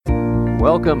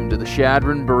Welcome to the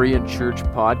Chadron Berean Church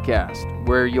podcast,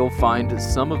 where you'll find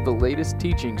some of the latest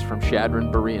teachings from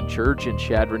Chadron Berean Church in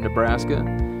Chadron, Nebraska.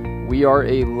 We are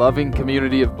a loving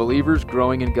community of believers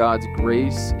growing in God's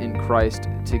grace in Christ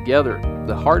together.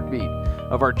 The heartbeat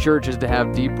of our church is to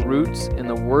have deep roots in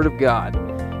the Word of God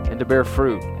and to bear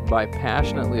fruit by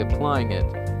passionately applying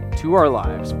it to our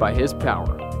lives by His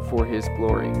power for His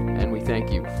glory. And we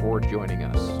thank you for joining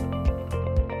us.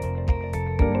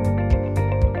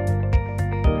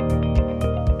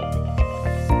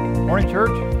 Morning, church.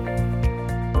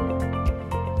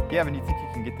 Gavin, you think you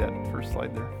can get that first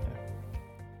slide there?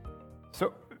 Yeah.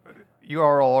 So, you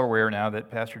are all aware now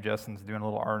that Pastor Justin's doing a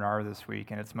little R&R this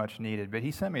week, and it's much needed. But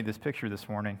he sent me this picture this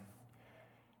morning.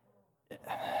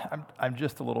 I'm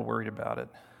just a little worried about it.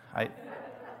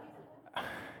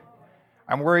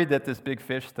 I'm worried that this big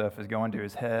fish stuff is going to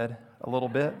his head a little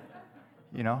bit.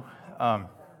 You know.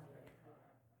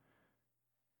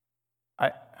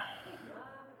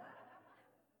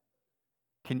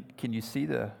 Can you see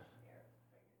if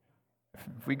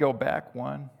we go back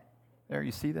one, there,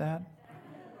 you see that?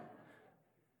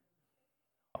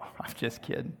 Oh, I'm just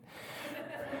kidding.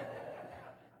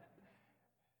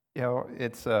 You know,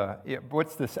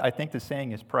 what's this? I think the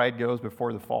saying is pride goes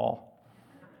before the fall.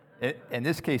 In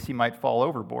this case, he might fall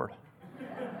overboard.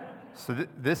 So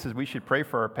we should pray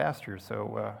for our pastor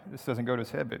so this doesn't go to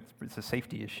his head, but it's a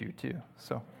safety issue too.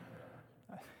 So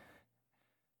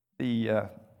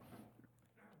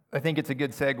I think it's a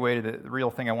good segue to the real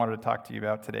thing I wanted to talk to you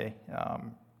about today.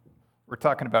 We're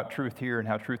talking about truth here and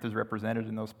how truth is represented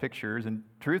in those pictures, and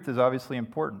truth is obviously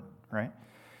important, right?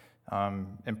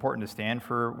 Important to stand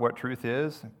for what truth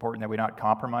is, important that we not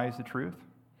compromise the truth.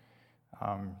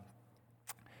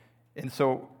 And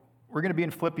so we're going to be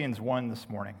in Philippians 1 this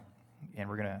morning, and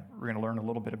we're going to learn a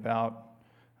little bit about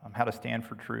how to stand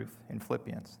for truth in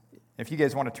Philippians. If you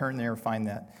guys want to turn there and find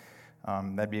that,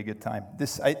 that'd be a good time.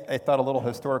 I thought a little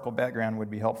historical background would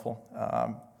be helpful.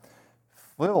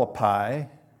 Philippi,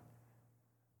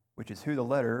 which is who the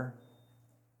letter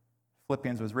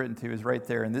Philippians was written to, is right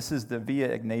there. And this is the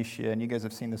Via Egnatia. And you guys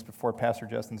have seen this before. Pastor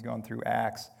Justin's gone through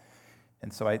Acts.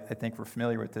 And so I think we're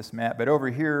familiar with this map. But over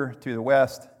here to the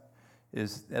west,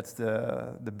 that's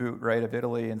the boot, right, of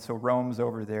Italy. And so Rome's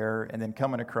over there. And then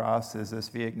coming across is this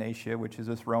Via Egnatia, which is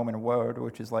this Roman road,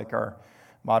 which is like our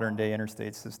modern-day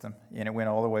interstate system, and it went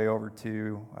all the way over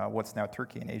to what's now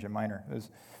Turkey and Asia Minor. It was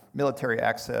military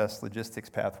access, logistics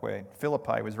pathway.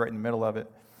 Philippi was right in the middle of it.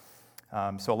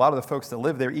 So a lot of the folks that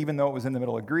lived there, even though it was in the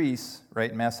middle of Greece, right,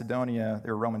 in Macedonia,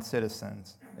 they were Roman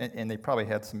citizens, and they probably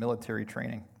had some military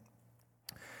training.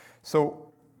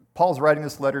 So Paul's writing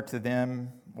this letter to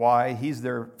them. Why? He's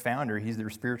their founder. He's their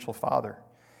spiritual father.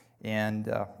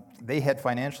 And they had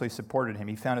financially supported him.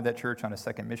 He founded that church on a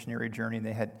second missionary journey, and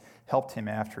they had helped him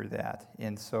after that.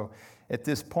 And so at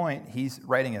this point, he's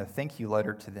writing a thank you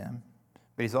letter to them,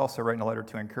 but he's also writing a letter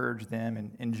to encourage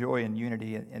them and joy and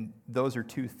unity. And those are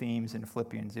two themes in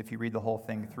Philippians, if you read the whole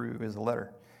thing through as a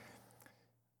letter.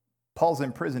 Paul's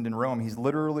imprisoned in Rome. He's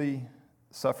literally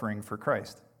suffering for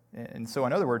Christ. And so,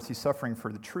 in other words, he's suffering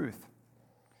for the truth.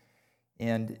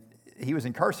 And he was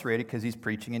incarcerated because he's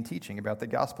preaching and teaching about the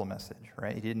gospel message,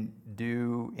 right? He didn't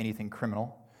do anything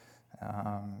criminal.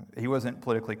 He wasn't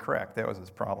politically correct. That was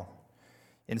his problem.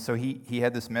 And so he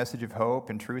had this message of hope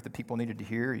and truth that people needed to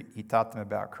hear. He taught them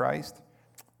about Christ,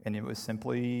 and it was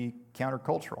simply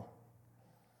countercultural.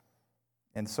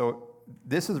 And so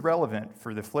this is relevant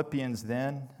for the Philippians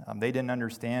then. They didn't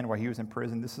understand why he was in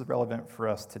prison. This is relevant for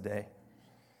us today.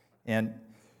 And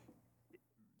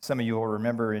some of you will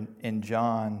remember in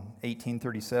John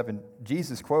 18:37,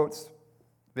 Jesus quotes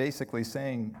basically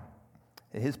saying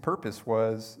his purpose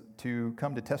was to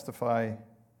come to testify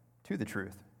to the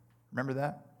truth. Remember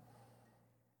that?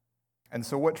 And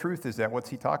so what truth is that? What's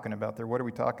he talking about there? What are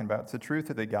we talking about? It's the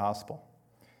truth of the gospel.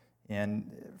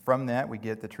 And from that, we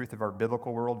get the truth of our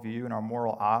biblical worldview and our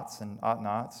moral oughts and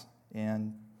ought-nots.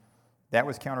 And that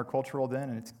was countercultural then,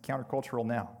 and it's countercultural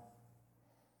now.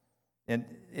 And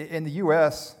in the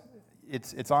U.S.,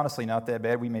 it's honestly not that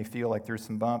bad. We may feel like there's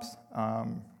some bumps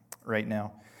right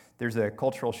now. There's a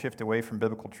cultural shift away from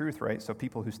biblical truth, right? So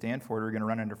people who stand for it are going to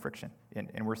run into friction,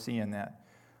 and we're seeing that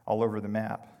all over the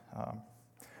map.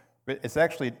 But it's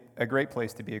actually a great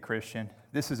place to be a Christian.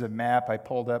 This is a map I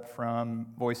pulled up from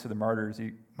Voice of the Martyrs.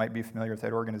 You might be familiar with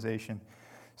that organization.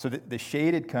 So the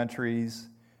shaded countries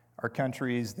are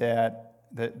countries that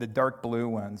the dark blue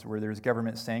ones, where there's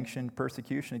government-sanctioned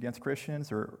persecution against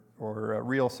Christians or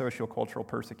real social-cultural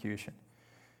persecution.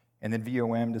 And then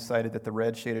VOM decided that the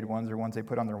red shaded ones are ones they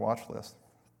put on their watch list.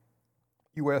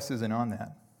 U.S. isn't on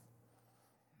that.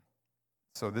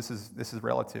 So this is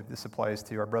relative. This applies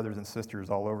to our brothers and sisters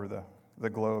all over the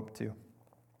globe too.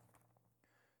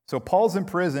 So Paul's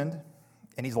imprisoned,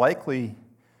 and he's likely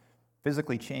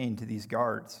physically chained to these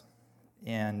guards.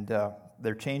 And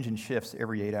they're changing shifts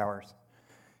every 8 hours.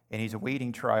 And he's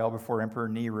awaiting trial before Emperor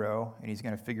Nero, and he's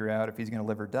going to figure out if he's going to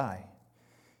live or die.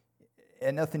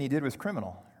 And nothing he did was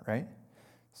criminal, right?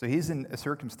 So he's in a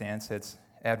circumstance that's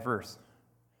adverse.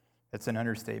 That's an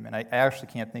understatement. I actually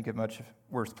can't think of much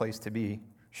worse place to be,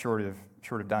 short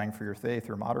of dying for your faith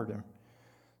or martyrdom.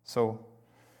 So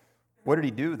what did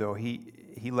he do, though?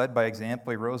 He led by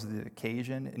example. He rose to the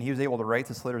occasion, and he was able to write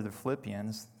this letter to the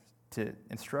Philippians to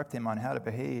instruct him on how to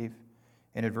behave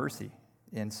in adversity.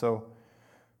 And so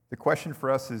the question for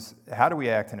us is, how do we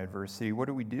act in adversity? What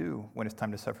do we do when it's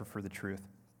time to suffer for the truth?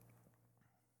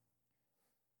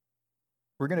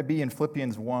 We're going to be in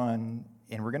Philippians 1,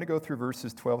 and we're going to go through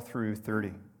verses 12 through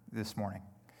 30 this morning.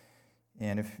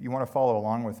 And if you want to follow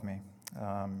along with me,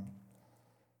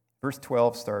 verse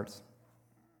 12 starts,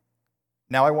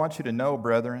 "Now I want you to know,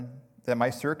 brethren, that my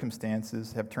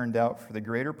circumstances have turned out for the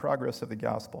greater progress of the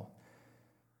gospel,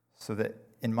 so that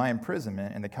in my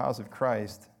imprisonment in the cause of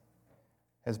Christ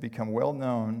has become well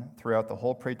known throughout the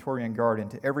whole Praetorian Guard and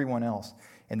to everyone else,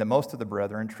 and that most of the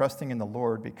brethren, trusting in the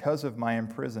Lord because of my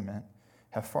imprisonment,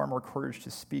 have far more courage to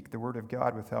speak the word of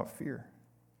God without fear.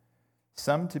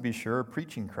 Some, to be sure, are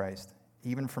preaching Christ,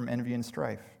 even from envy and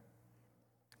strife,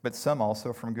 but some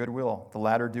also from goodwill. The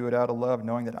latter do it out of love,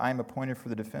 knowing that I am appointed for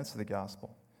the defense of the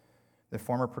gospel. The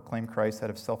former proclaim Christ out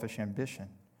of selfish ambition,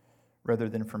 rather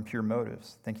than from pure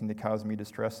motives, thinking to cause me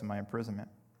distress in my imprisonment.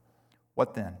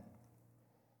 What then?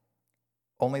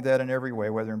 Only that in every way,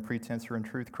 whether in pretense or in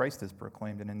truth, Christ is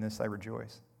proclaimed, and in this I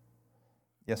rejoice.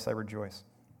 Yes, I rejoice."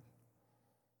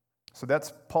 So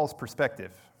that's Paul's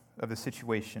perspective of the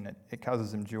situation. It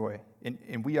causes him joy.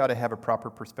 And we ought to have a proper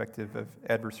perspective of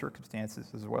adverse circumstances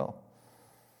as well.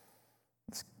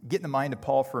 Let's get in the mind of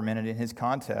Paul for a minute in his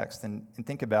context and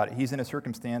think about it. He's in a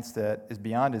circumstance that is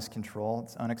beyond his control.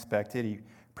 It's unexpected. He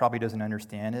probably doesn't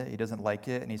understand it. He doesn't like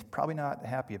it, and he's probably not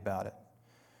happy about it.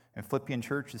 And Philippian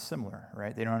church is similar,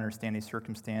 right? They don't understand these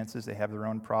circumstances. They have their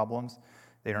own problems.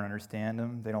 They don't understand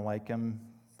them. They don't like them.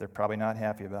 They're probably not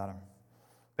happy about them.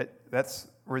 But that's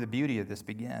where the beauty of this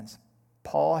begins.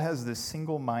 Paul has this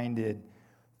single-minded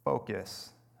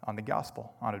focus on the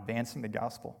gospel, on advancing the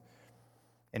gospel.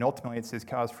 And ultimately, it's his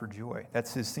cause for joy.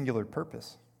 That's his singular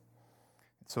purpose.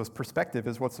 So his perspective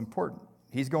is what's important.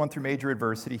 He's going through major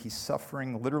adversity. He's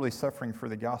suffering, literally suffering for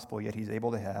the gospel, yet he's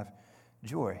able to have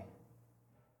joy.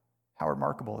 How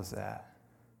remarkable is that?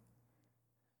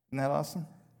 Isn't that awesome?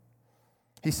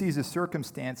 He sees his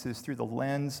circumstances through the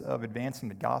lens of advancing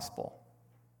the gospel,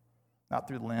 not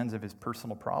through the lens of his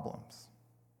personal problems.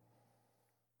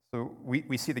 So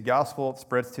we see the gospel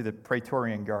spreads to the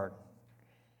Praetorian Guard.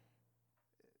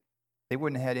 They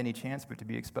wouldn't have had any chance but to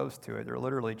be exposed to it. They're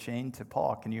literally chained to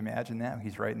Paul. Can you imagine that?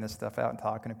 He's writing this stuff out and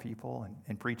talking to people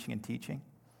and preaching and teaching.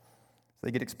 So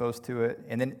they get exposed to it.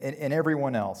 And then and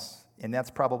everyone else, and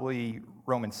that's probably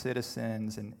Roman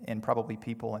citizens and probably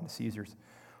people in Caesar's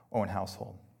own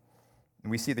household.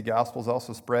 And we see the gospel is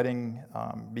also spreading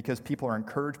because people are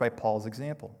encouraged by Paul's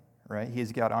example, right?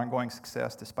 He's got ongoing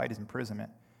success despite his imprisonment.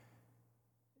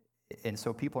 And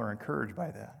so people are encouraged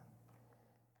by that.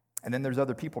 And then there's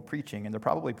other people preaching, and they're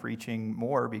probably preaching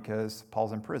more because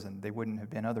Paul's in prison. They wouldn't have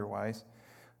been otherwise.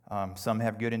 Some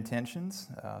have good intentions.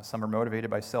 Some are motivated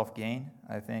by self-gain,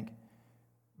 I think.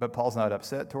 But Paul's not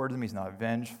upset towards them. He's not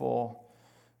vengeful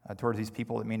towards these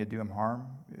people that mean to do him harm.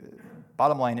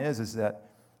 Bottom line is that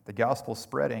the gospel's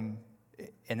spreading,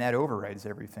 and that overrides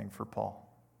everything for Paul.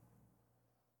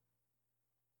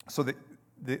 So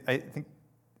I think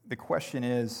the question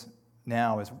is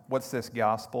now is, what's this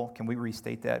gospel? Can we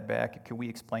restate that back? Can we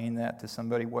explain that to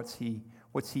somebody? What's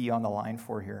he on the line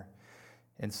for here?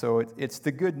 And so it's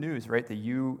the good news, right? The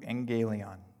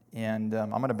euangelion. And I'm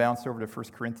going to bounce over to 1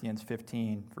 Corinthians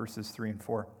 15, verses 3 and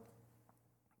 4.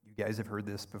 You guys have heard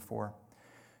this before.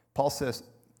 Paul says,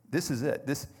 this is it.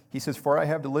 He says, "For I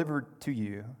have delivered to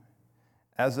you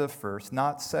as of first,"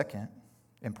 not second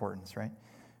importance, right?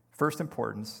 First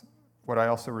importance, what I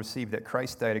also received, that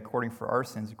Christ died according for our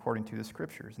sins, according to the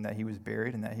Scriptures, and that he was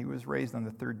buried, and that he was raised on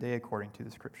the third day according to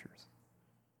the Scriptures.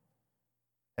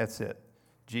 That's it.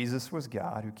 Jesus was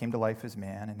God who came to life as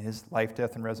man, and his life,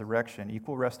 death, and resurrection,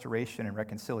 equal restoration and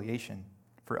reconciliation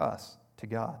for us to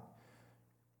God.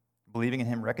 Believing in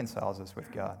him reconciles us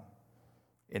with God.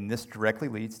 And this directly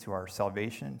leads to our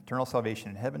salvation, eternal salvation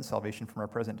in heaven, salvation from our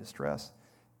present distress.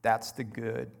 That's the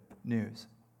good news.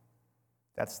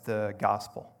 That's the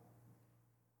gospel.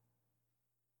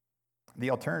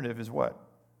 The alternative is what?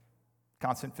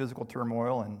 constant physical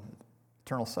turmoil and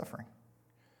eternal suffering.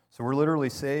 So we're literally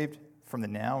saved from the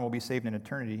now, and we'll be saved in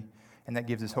eternity, and that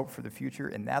gives us hope for the future,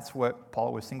 and that's what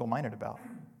Paul was single-minded about.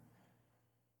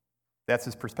 That's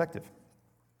his perspective.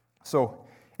 So,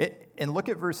 and look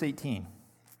at verse 18.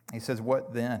 He says,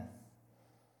 what then?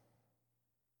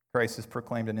 Christ is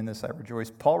proclaimed, and in this I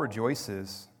rejoice. Paul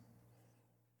rejoices,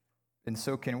 and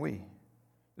so can we.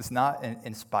 It's not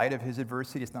in spite of his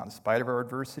adversity. It's not in spite of our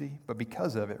adversity, but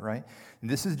because of it, right? And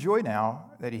this is joy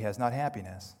now that he has not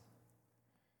happiness.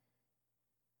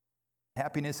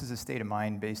 Happiness is a state of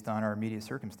mind based on our immediate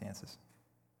circumstances.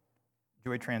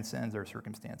 Joy transcends our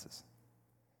circumstances.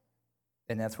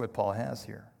 And that's what Paul has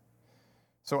here.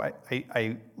 So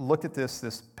I looked at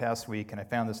this past week, and I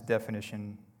found this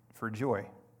definition for joy.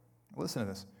 Listen to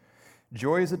this.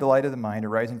 Joy is a delight of the mind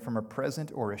arising from a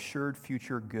present or assured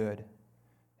future good.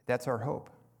 That's our hope,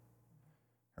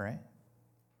 all right?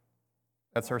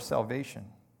 That's our salvation.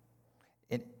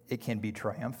 It can be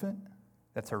triumphant.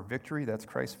 That's our victory. That's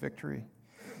Christ's victory.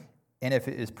 And if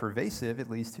it is pervasive, it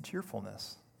leads to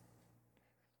cheerfulness.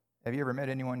 Have you ever met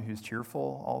anyone who's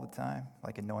cheerful all the time,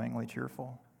 like annoyingly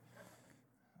cheerful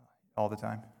all the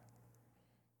time?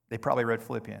 They probably read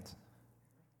Philippians.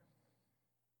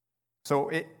 So,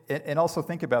 and also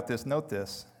think about this, note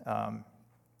this.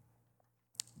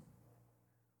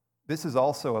 This is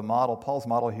also a model. Paul's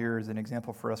model here is an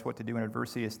example for us what to do in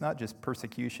adversity. It's not just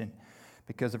persecution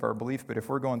because of our belief, but if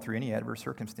we're going through any adverse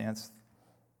circumstance,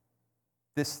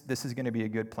 this is going to be a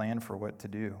good plan for what to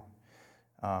do.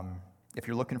 If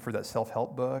you're looking for that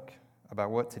self-help book about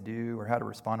what to do or how to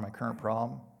respond to my current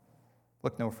problem,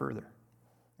 look no further.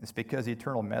 It's because the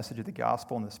eternal message of the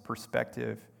gospel and this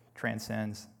perspective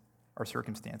transcends our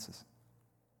circumstances.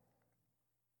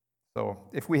 So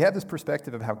if we have this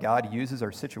perspective of how God uses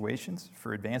our situations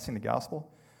for advancing the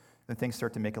gospel, then things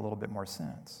start to make a little bit more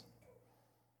sense.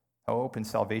 Hope and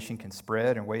salvation can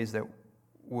spread in ways that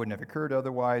wouldn't have occurred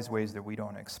otherwise, ways that we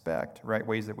don't expect, right?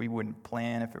 Ways that we wouldn't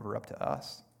plan if it were up to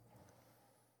us.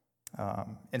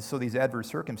 And so these adverse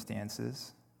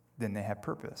circumstances, then they have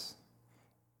purpose,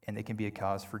 and they can be a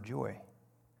cause for joy.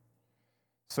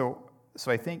 So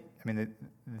I think,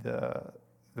 the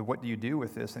what do you do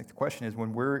with this? I think the question is,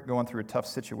 when we're going through a tough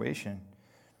situation,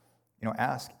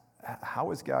 ask,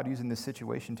 how is God using this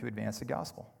situation to advance the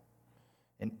gospel?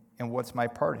 And what's my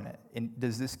part in it? And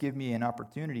does this give me an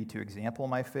opportunity to example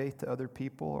my faith to other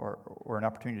people or an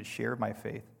opportunity to share my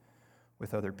faith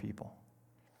with other people?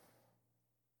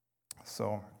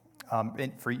 So,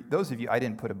 and for those of you, I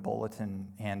didn't put a bulletin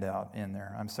handout in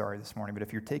there. I'm sorry this morning, but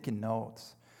if you're taking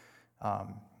notes,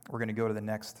 we're going to go to the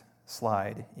next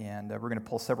slide, and we're going to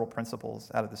pull several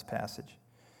principles out of this passage.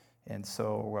 And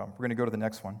so we're going to go to the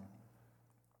next one.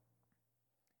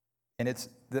 And it's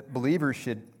that believers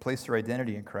should place their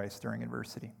identity in Christ during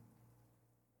adversity.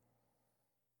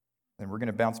 And we're going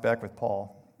to bounce back with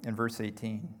Paul in verse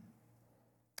 18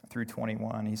 through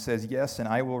 21. He says, "Yes, and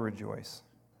I will rejoice."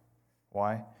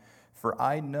 Why? "For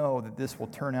I know that this will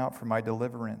turn out for my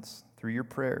deliverance through your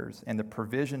prayers and the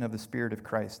provision of the Spirit of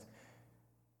Christ,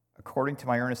 according to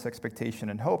my earnest expectation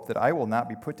and hope that I will not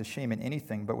be put to shame in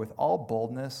anything, but with all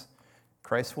boldness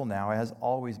Christ will now, as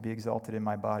always, be exalted in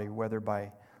my body, whether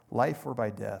by life or by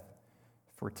death.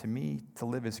 For to me to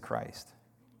live is Christ,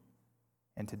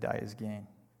 and to die is gain."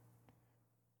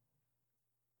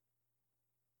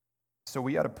 So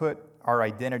we ought to put our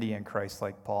identity in Christ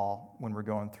like Paul when we're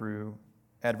going through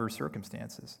adverse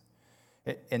circumstances.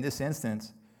 In this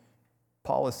instance,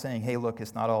 Paul is saying, hey, look,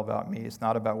 it's not all about me. It's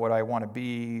not about what I want to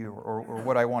be or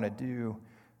what I want to do.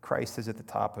 Christ is at the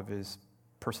top of his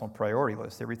personal priority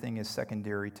list. Everything is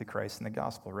secondary to Christ in the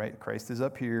gospel, right? Christ is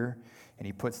up here, and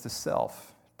he puts the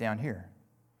self down here.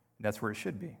 That's where it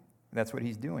should be. That's what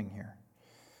he's doing here.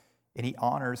 And he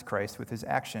honors Christ with his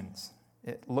actions.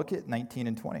 Look at 19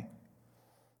 and 20.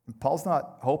 And Paul's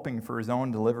not hoping for his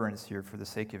own deliverance here for the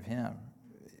sake of him.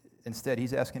 Instead,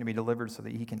 he's asking to be delivered so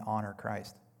that he can honor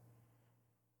Christ.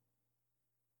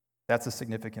 That's a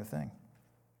significant thing.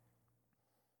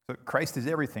 So Christ is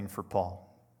everything for Paul.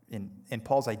 And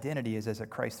Paul's identity is as a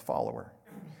Christ follower.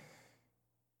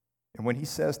 And when he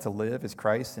says to live is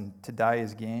Christ and to die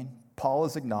is gain, Paul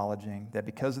is acknowledging that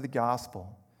because of the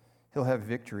gospel, he'll have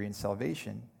victory and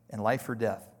salvation and life or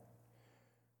death.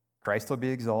 Christ will be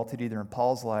exalted either in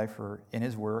Paul's life or in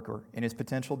his work or in his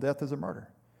potential death as a martyr.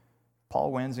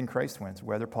 Paul wins and Christ wins,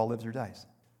 whether Paul lives or dies.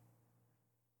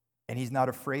 And he's not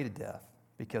afraid of death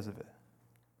because of it.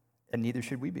 And neither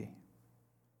should we be.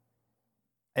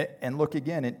 And look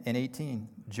again in 18.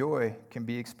 Joy can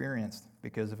be experienced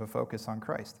because of a focus on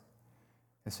Christ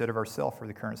instead of ourselves or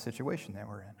the current situation that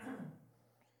we're in.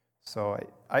 So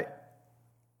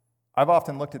I've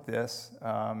often looked at this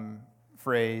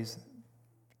phrase,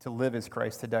 to live as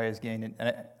Christ, to die as gain,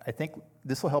 and I think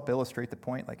this will help illustrate the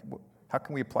point. Like, how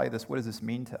can we apply this? What does this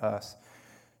mean to us?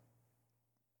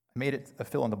 I made it a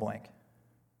fill in the blank.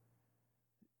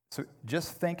 So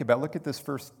just think about, look at this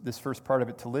first part of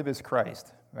it, to live as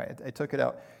Christ, right? I took it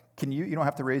out. You don't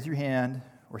have to raise your hand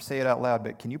or say it out loud,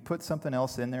 but can you put something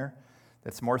else in there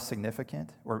that's more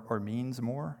significant or means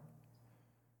more?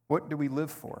 What do we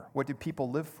live for? What do people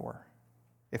live for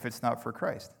if it's not for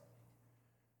Christ?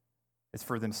 It's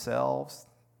for themselves,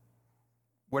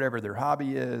 whatever their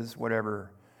hobby is,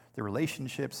 whatever their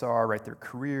relationships are, right? Their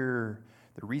career,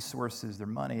 their resources, their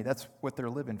money, that's what they're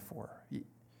living for.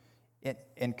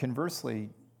 And conversely,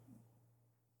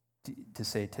 to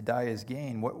say to die is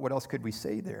gain, what else could we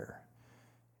say there?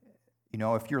 You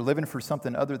know, if you're living for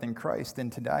something other than Christ, then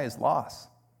to die is loss.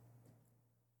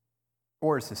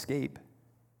 Or it's escape.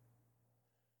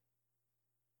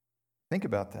 Think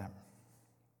about that.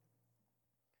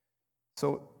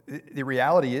 So the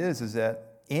reality is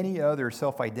that any other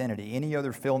self-identity, any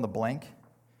other fill in the blank,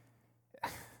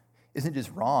 isn't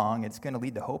just wrong, it's going to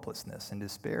lead to hopelessness and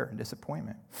despair and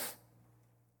disappointment.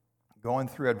 Going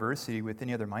through adversity with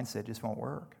any other mindset just won't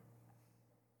work.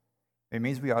 It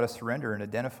means we ought to surrender and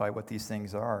identify what these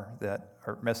things are that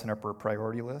are messing up our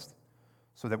priority list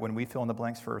so that when we fill in the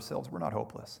blanks for ourselves, we're not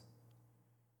hopeless.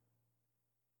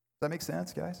 Does that make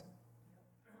sense, guys?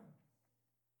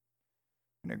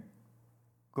 I'm going to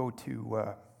go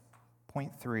to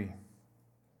point 3.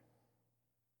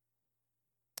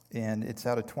 And it's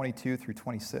out of 22 through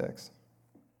 26.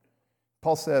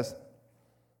 Paul says,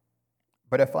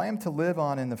 "But if I am to live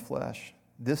on in the flesh,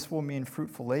 this will mean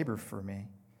fruitful labor for me,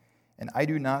 and I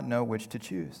do not know which to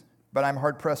choose. But I'm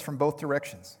hard-pressed from both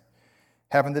directions,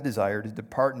 having the desire to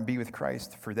depart and be with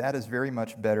Christ, for that is very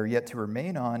much better, yet to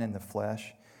remain on in the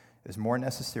flesh is more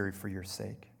necessary for your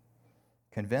sake.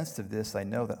 Convinced of this, I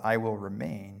know that I will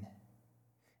remain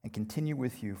and continue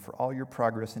with you for all your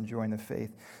progress in joy in the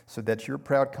faith, so that your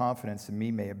proud confidence in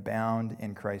me may abound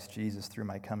in Christ Jesus through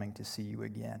my coming to see you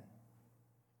again."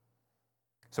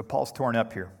 So Paul's torn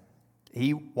up here.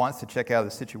 He wants to check out of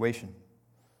the situation.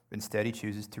 Instead, he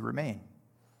chooses to remain.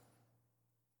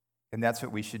 And that's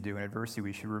what we should do in adversity.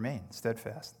 We should remain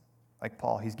steadfast. Like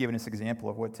Paul, he's given us an example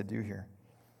of what to do here.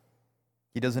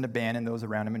 He doesn't abandon those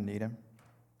around him and need him.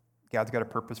 God's got a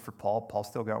purpose for Paul. Paul's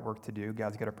still got work to do.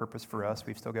 God's got a purpose for us.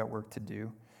 We've still got work to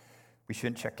do. We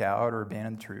shouldn't check out or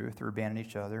abandon the truth or abandon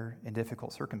each other in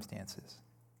difficult circumstances.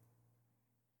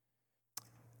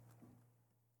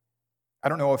 I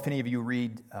don't know if any of you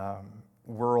read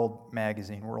World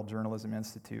Magazine, World Journalism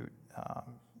Institute.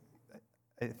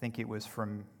 I think it was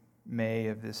from May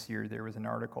of this year. There was an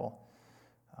article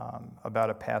about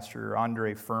a pastor,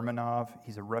 Andrei Furmanov.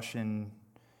 He's a Russian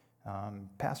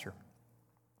pastor.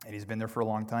 And he's been there for a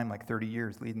long time, like 30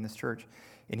 years, leading this church.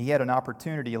 And he had an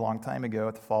opportunity a long time ago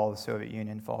at the fall of the Soviet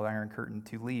Union, fall of the Iron Curtain,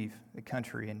 to leave the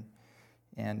country.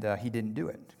 And he didn't do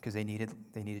it because they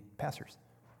needed pastors.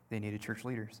 They needed church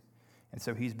leaders. And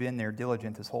so he's been there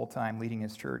diligent this whole time, leading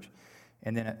his church.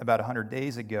 And then about 100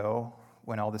 days ago,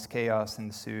 when all this chaos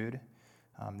ensued,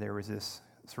 there was this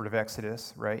sort of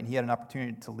exodus, right? And he had an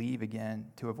opportunity to leave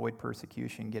again, to avoid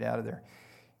persecution, get out of there.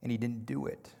 And he didn't do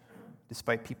it,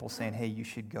 despite people saying, hey, you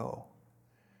should go.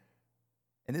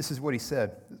 And this is what he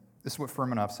said. This is what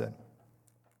Furmanov said.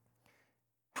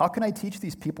 "How can I teach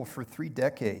these people for 3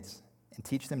 decades and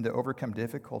teach them to overcome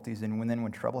difficulties, and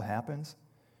when trouble happens,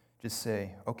 just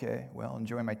say, okay, well,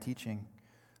 enjoy my teaching.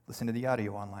 Listen to the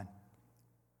audio online."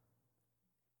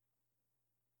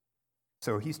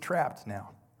 So he's trapped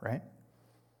now, right?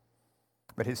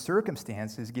 But his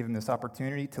circumstances give him this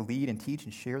opportunity to lead and teach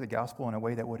and share the gospel in a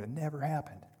way that would have never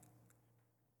happened.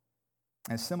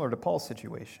 And it's similar to Paul's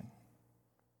situation.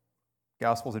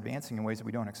 Gospel's advancing in ways that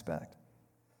we don't expect.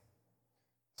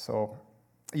 So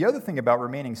the other thing about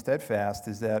remaining steadfast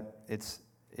is that it's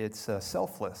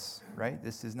selfless, right?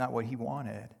 This is not what he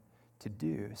wanted to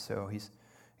do. So he's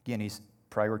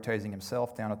prioritizing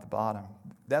himself down at the bottom.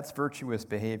 That's virtuous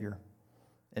behavior.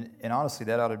 And honestly,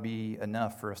 that ought to be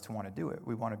enough for us to want to do it.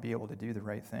 We want to be able to do the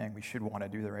right thing. We should want to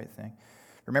do the right thing.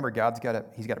 Remember,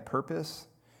 he's got a purpose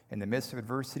in the midst of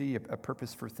adversity, a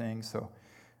purpose for things. So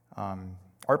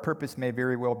our purpose may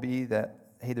very well be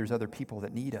that, hey, there's other people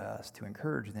that need us to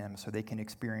encourage them so they can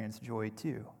experience joy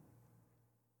too.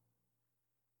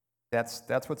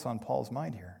 That's what's on Paul's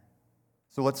mind here.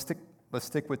 So let's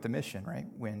stick with the mission, right?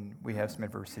 When we have some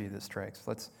adversity that strikes,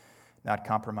 let's not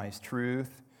compromise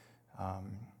truth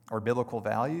or biblical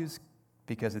values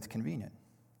because it's convenient.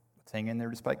 Let's hang in there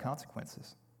despite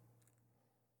consequences.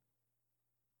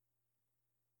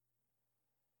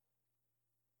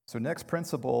 So next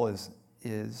principle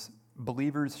is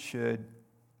believers should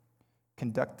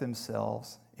conduct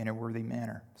themselves in a worthy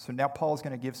manner. So now Paul's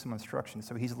going to give some instructions.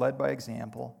 So he's led by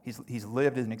example. He's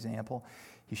lived as an example.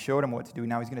 He showed him what to do.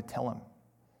 Now he's going to tell him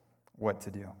what to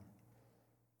do.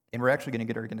 And we're actually going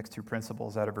to get our next two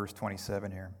principles out of verse 27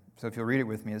 here. So if you'll read it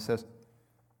with me, it says,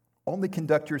 "Only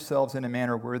conduct yourselves in a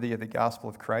manner worthy of the gospel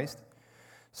of Christ,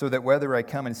 so that whether I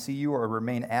come and see you or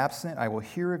remain absent, I will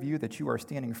hear of you that you are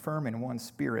standing firm in one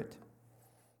spirit,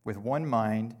 with one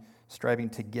mind, striving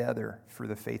together for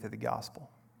the faith of the gospel."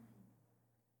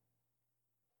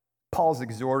 Paul's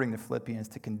exhorting the Philippians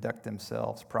to conduct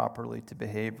themselves properly, to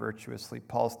behave virtuously.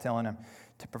 Paul's telling them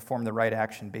to perform the right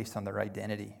action based on their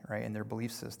identity, right, and their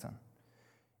belief system.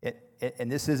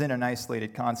 And this isn't an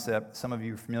isolated concept. Some of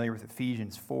you are familiar with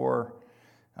Ephesians 4,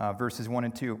 verses 1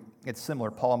 and 2. It's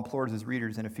similar. Paul implores his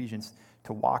readers in Ephesians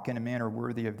to walk in a manner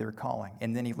worthy of their calling.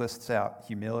 And then he lists out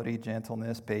humility,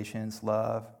 gentleness, patience,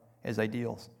 love as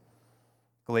ideals.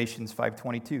 Galatians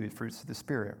 5:22, fruits of the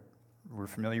Spirit. We're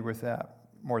familiar with that,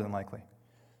 more than likely.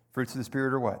 Fruits of the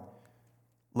Spirit are what?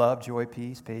 Love, joy,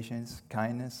 peace, patience,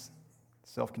 kindness,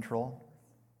 self-control.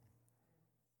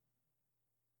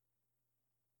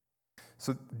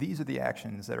 So these are the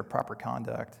actions that are proper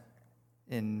conduct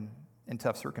in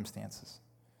tough circumstances.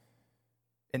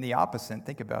 And the opposite,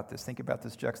 think about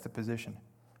this juxtaposition.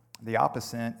 The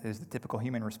opposite is the typical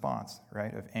human response,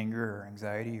 right, of anger or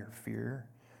anxiety or fear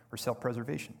or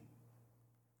self-preservation.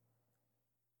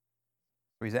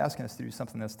 So he's asking us to do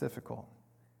something that's difficult.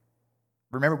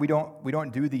 Remember, we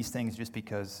don't do these things just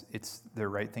because it's the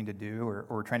right thing to do or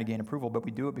we're trying to gain approval, but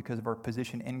we do it because of our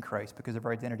position in Christ, because of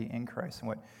our identity in Christ and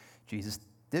what Jesus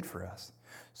did for us.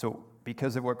 So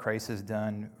because of what Christ has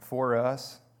done for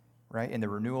us, right, and the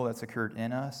renewal that's occurred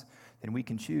in us, then we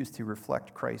can choose to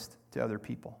reflect Christ to other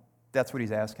people. That's what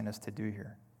he's asking us to do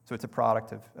here. So it's a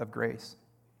product of grace.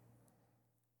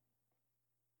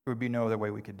 There would be no other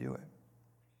way we could do it.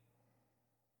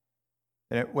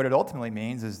 And what it ultimately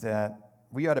means is that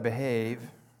we ought to behave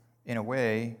in a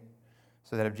way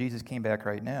so that if Jesus came back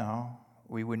right now,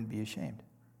 we wouldn't be ashamed.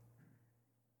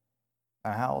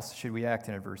 How else should we act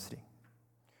in adversity?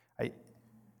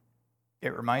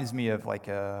 It reminds me of like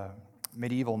a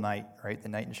medieval knight, right? The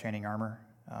knight in shining armor,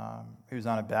 who's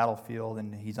on a battlefield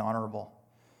and he's honorable,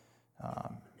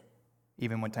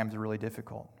 even when times are really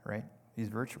difficult, right? He's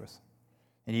virtuous,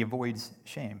 and he avoids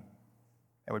shame.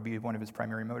 That would be one of his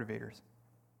primary motivators.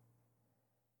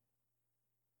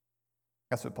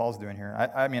 That's what Paul's doing here.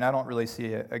 I mean, I don't really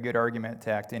see a good argument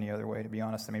to act any other way, to be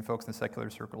honest. I mean, folks in the secular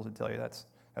circles would tell you that's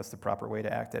the proper way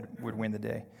to act, that would win the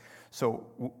day. So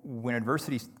when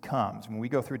adversity comes, when we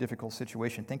go through a difficult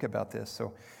situation, think about this.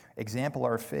 So example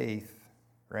our faith,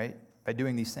 right, by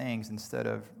doing these things instead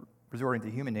of resorting to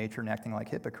human nature and acting like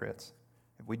hypocrites.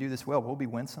 If we do this well, we'll be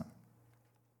winsome.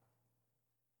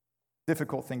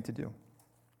 Difficult thing to do.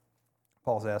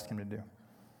 Paul's asking him to do.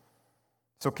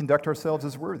 So conduct ourselves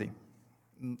as worthy.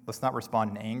 Let's not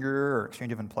respond in anger or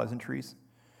exchange of unpleasantries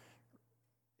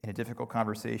in a difficult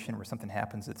conversation where something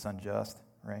happens that's unjust,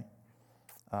 right?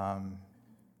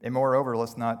 And moreover,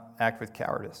 let's not act with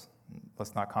cowardice.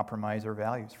 Let's not compromise our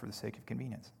values for the sake of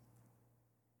convenience.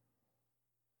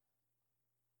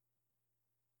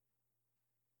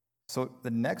 So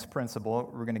the next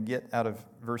principle we're going to get out of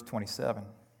verse 27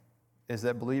 is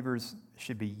that believers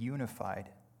should be unified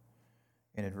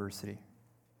in adversity.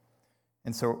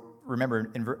 And so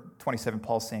remember, in 27,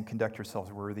 Paul's saying, conduct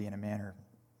yourselves worthy in a manner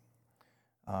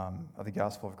of the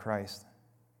gospel of Christ.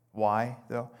 Why,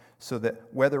 though? So that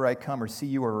whether I come or see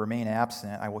you or remain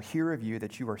absent, I will hear of you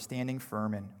that you are standing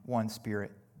firm in one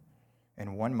spirit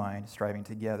and one mind, striving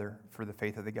together for the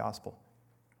faith of the gospel.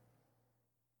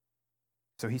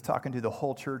 So he's talking to the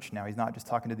whole church now. He's not just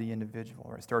talking to the individual.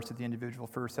 Right? It starts with the individual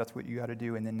first. That's what you got to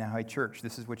do. And then now, hey, church,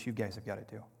 this is what you guys have got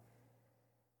to do.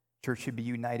 Church should be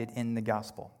united in the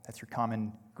gospel. That's your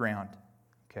common ground,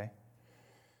 okay?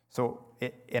 So,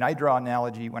 and I draw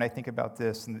analogy, when I think about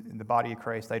this in the body of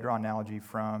Christ, I draw analogy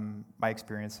from my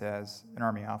experience as an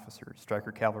Army officer,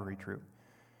 Stryker Cavalry Troop,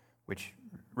 which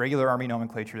regular Army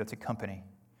nomenclature, that's a company,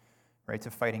 right? It's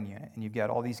a fighting unit. And you've got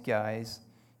all these guys,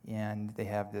 and they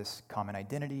have this common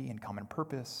identity and common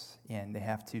purpose, and they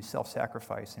have to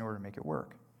self-sacrifice in order to make it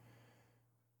work,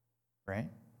 right?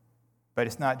 But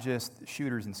it's not just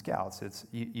shooters and scouts. It's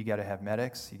you got to have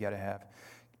medics, you got to have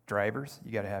drivers,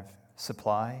 you got to have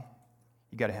supply,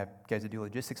 you got to have guys that do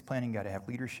logistics planning, you got to have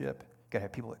leadership, you got to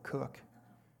have people that cook.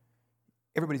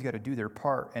 Everybody's got to do their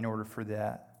part in order for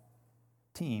that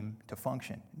team to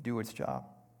function, do its job.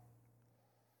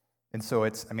 And so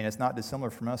it's not dissimilar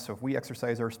from us. So if we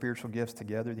exercise our spiritual gifts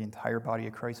together, the entire body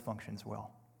of Christ functions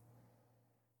well.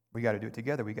 We got to do it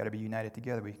together. We got to be united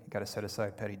together. We got to set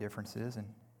aside petty differences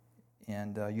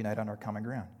and unite on our common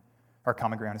ground. Our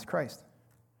common ground is Christ.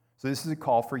 So this is a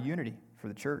call for unity for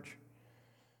the church.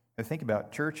 Now think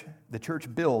about church, the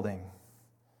church building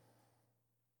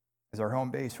is our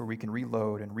home base where we can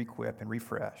reload and requip and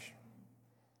refresh.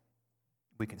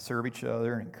 We can serve each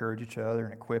other and encourage each other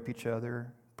and equip each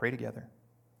other, pray together.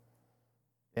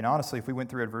 And honestly, if we went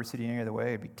through adversity any other way,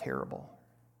 it'd be terrible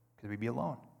because we'd be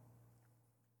alone.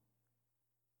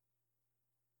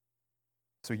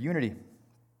 So unity.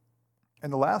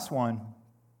 And the last one,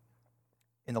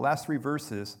 in the last 3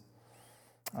 verses,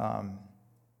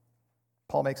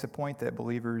 Paul makes a point that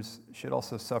believers should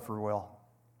also suffer well.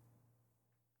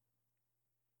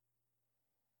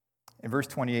 In verse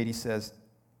 28, he says,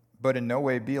 "But in no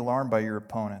way be alarmed by your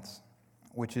opponents,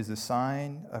 which is a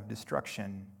sign of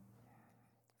destruction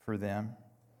for them,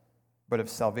 but of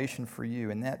salvation for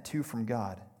you, and that too from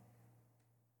God.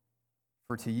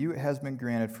 For to you it has been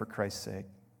granted for Christ's sake,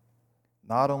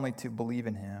 not only to believe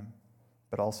in him,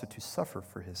 but also to suffer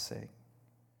for his sake,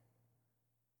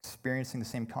 experiencing the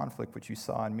same conflict which you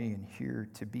saw in me and hear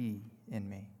to be in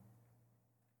me."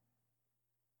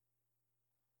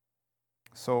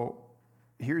 So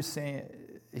he's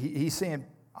saying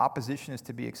opposition is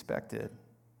to be expected.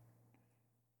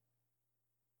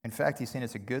 In fact, he's saying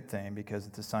it's a good thing because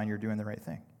it's a sign you're doing the right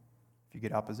thing. If you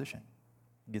get opposition,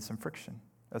 you get some friction,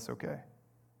 that's okay.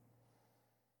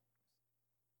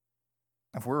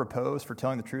 If we're opposed for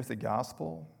telling the truth of the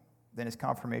gospel, then it's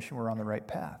confirmation we're on the right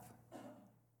path.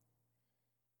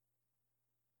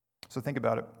 So think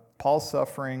about it. Paul's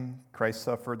suffering, Christ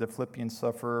suffered, the Philippians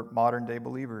suffer, modern day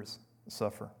believers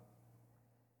suffer.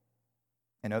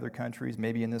 In other countries,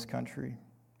 maybe in this country.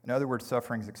 In other words,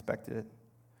 suffering is expected.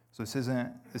 So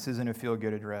this isn't a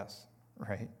feel-good address,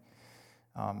 right?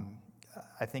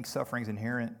 I think suffering is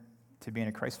inherent to being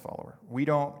a Christ follower. We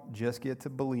don't just get to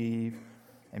believe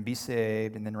and be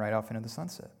saved and then ride off into the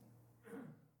sunset.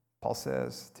 Paul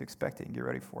says to expect it and get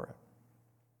ready for it.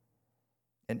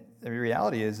 And the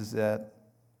reality is that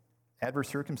adverse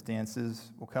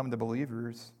circumstances will come to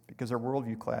believers because our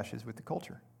worldview clashes with the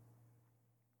culture.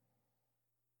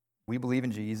 We believe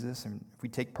in Jesus, and if we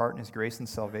take part in his grace and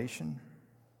salvation,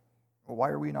 well, why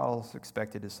are we not also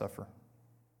expected to suffer?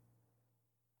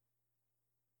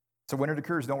 So when it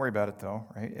occurs, don't worry about it, though,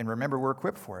 right? And remember, we're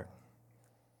equipped for it.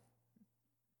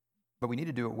 But we need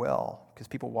to do it well, because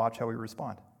people watch how we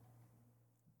respond.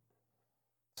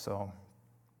 So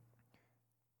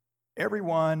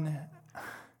everyone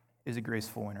is a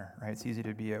graceful winner, right? It's easy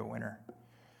to be a winner.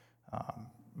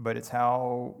 But it's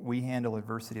how we handle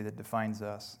adversity that defines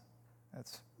us.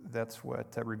 That's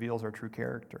what reveals our true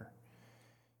character.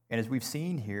 And as we've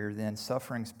seen here, then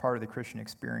suffering's part of the Christian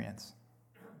experience.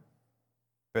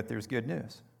 But there's good news.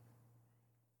 It's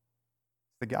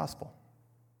the gospel.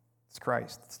 It's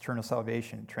Christ. It's eternal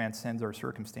salvation. It transcends our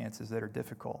circumstances that are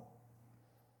difficult.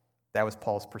 That was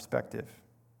Paul's perspective.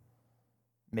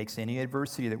 Makes any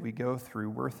adversity that we go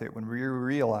through worth it when we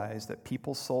realize that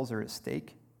people's souls are at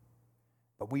stake,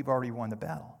 but we've already won the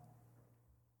battle.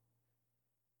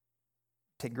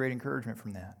 Take great encouragement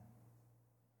from that.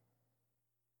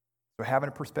 So having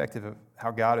a perspective of how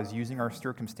God is using our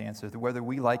circumstances, whether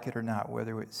we like it or not,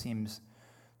 whether it seems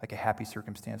like a happy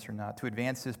circumstance or not, to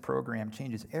advance this program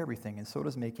changes everything, and so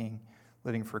does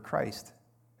living for Christ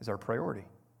is our priority.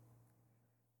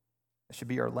 That should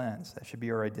be our lens. That should be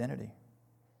our identity.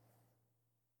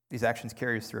 These actions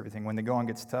carry us through everything. When the going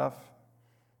gets tough,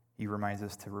 he reminds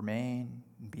us to remain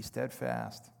and be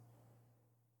steadfast,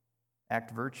 act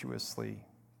virtuously,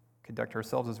 conduct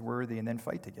ourselves as worthy, and then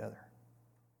fight together.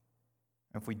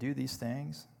 And if we do these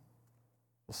things,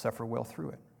 we'll suffer well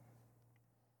through it.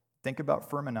 Think about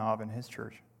Furmanov and his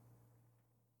church.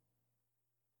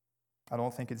 I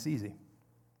don't think it's easy.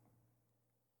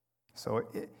 So,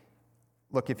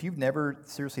 look, if you've never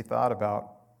seriously thought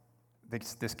about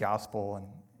this gospel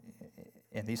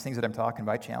and these things that I'm talking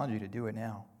about, I challenge you to do it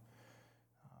now.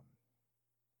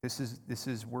 This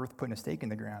is worth putting a stake in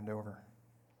the ground over.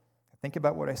 Think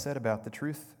about what I said about the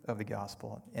truth of the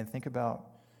gospel, and think about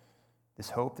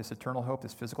this hope, this eternal hope,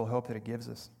 this physical hope that it gives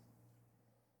us.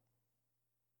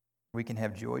 We can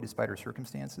have joy despite our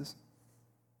circumstances.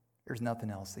 There's nothing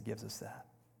else that gives us that.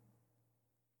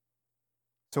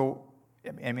 So,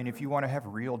 I mean, if you want to have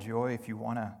real joy, if you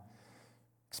want to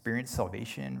experience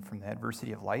salvation from the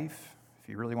adversity of life, if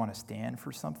you really want to stand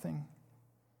for something,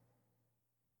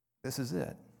 this is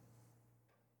it.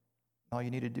 All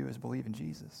you need to do is believe in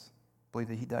Jesus. Believe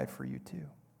that he died for you too.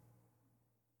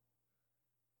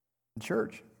 In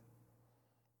church,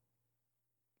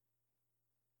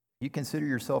 You consider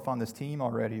yourself on this team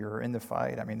already or in the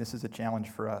fight. I mean, this is a challenge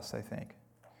for us, I think.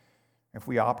 If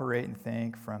we operate and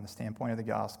think from the standpoint of the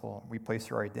gospel, we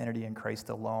place our identity in Christ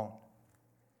alone,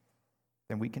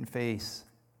 then we can face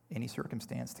any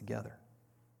circumstance together.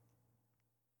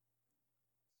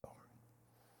 So,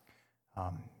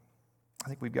 I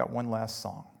think we've got one last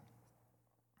song.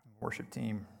 Worship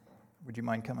team, would you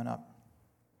mind coming up?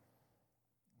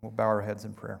 We'll bow our heads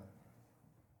in prayer.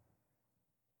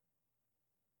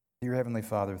 Dear Heavenly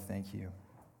Father, thank you.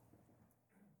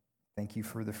 Thank you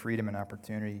for the freedom and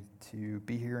opportunity to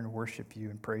be here and worship you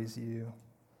and praise you,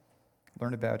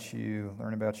 learn about you,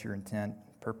 learn about your intent,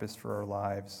 purpose for our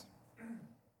lives.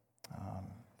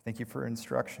 Thank you for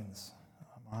instructions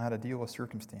on how to deal with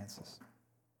circumstances.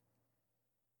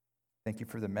 Thank you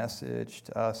for the message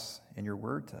to us and your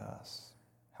word to us,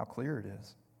 how clear it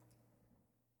is.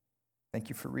 Thank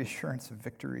you for reassurance of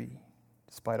victory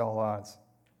despite all odds.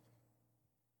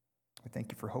 We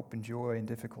thank you for hope and joy in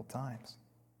difficult times.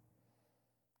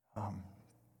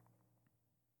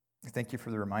 Thank you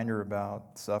for the reminder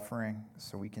about suffering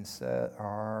so we can set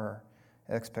our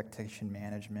expectation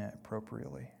management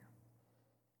appropriately.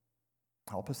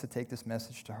 Help us to take this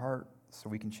message to heart so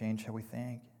we can change how we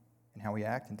think and how we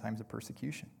act in times of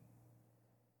persecution.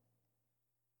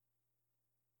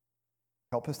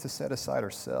 Help us to set aside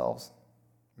ourselves,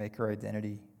 make our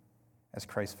identity as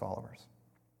Christ followers.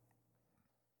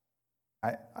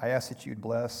 I ask that you'd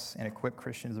bless and equip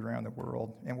Christians around the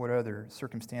world in what other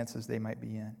circumstances they might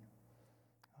be in.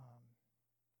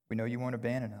 We know you won't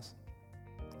abandon us.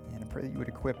 And I pray that you would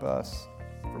equip us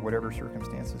for whatever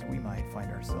circumstances we might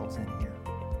find ourselves in here.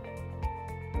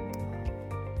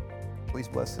 Please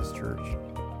bless this church,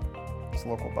 this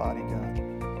local body, God.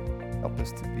 Help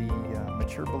us to be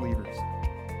mature believers.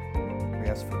 We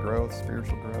ask for growth,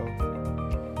 spiritual growth.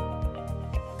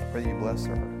 Pray that you bless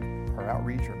our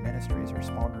outreach, our ministries, our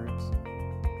small groups.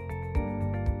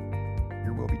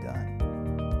 Your will be done.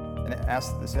 And I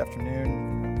ask that this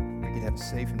afternoon we could have a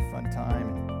safe and fun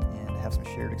time and have some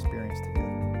shared experience together.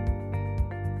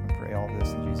 We pray all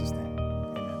this in Jesus' name.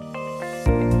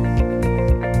 Amen.